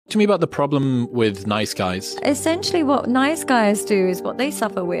to me about the problem with nice guys. Essentially, what nice guys do is what they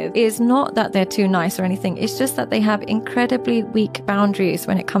suffer with is not that they're too nice or anything. It's just that they have incredibly weak boundaries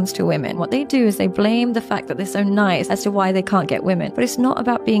when it comes to women. What they do is they blame the fact that they're so nice as to why they can't get women. But it's not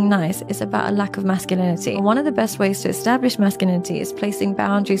about being nice. It's about a lack of masculinity. And one of the best ways to establish masculinity is placing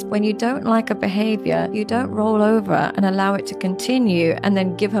boundaries. When you don't like a behavior, you don't roll over and allow it to continue and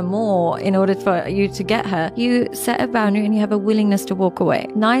then give her more in order for you to get her. You set a boundary and you have a willingness to walk away.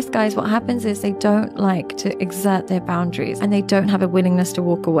 Nice guys, what happens is they don't like to exert their boundaries and they don't have a willingness to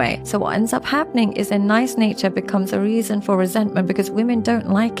walk away. So what ends up happening is their nice nature becomes a reason for resentment because women don't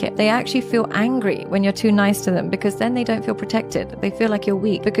like it. They actually feel angry when you're too nice to them because then they don't feel protected. They feel like you're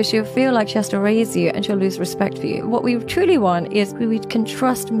weak because she'll feel like she has to raise you and she'll lose respect for you. What we truly want is who we can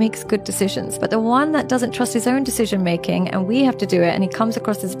trust makes good decisions. But the one that doesn't trust his own decision making and we have to do it and he comes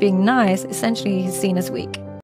across as being nice, essentially he's seen as weak.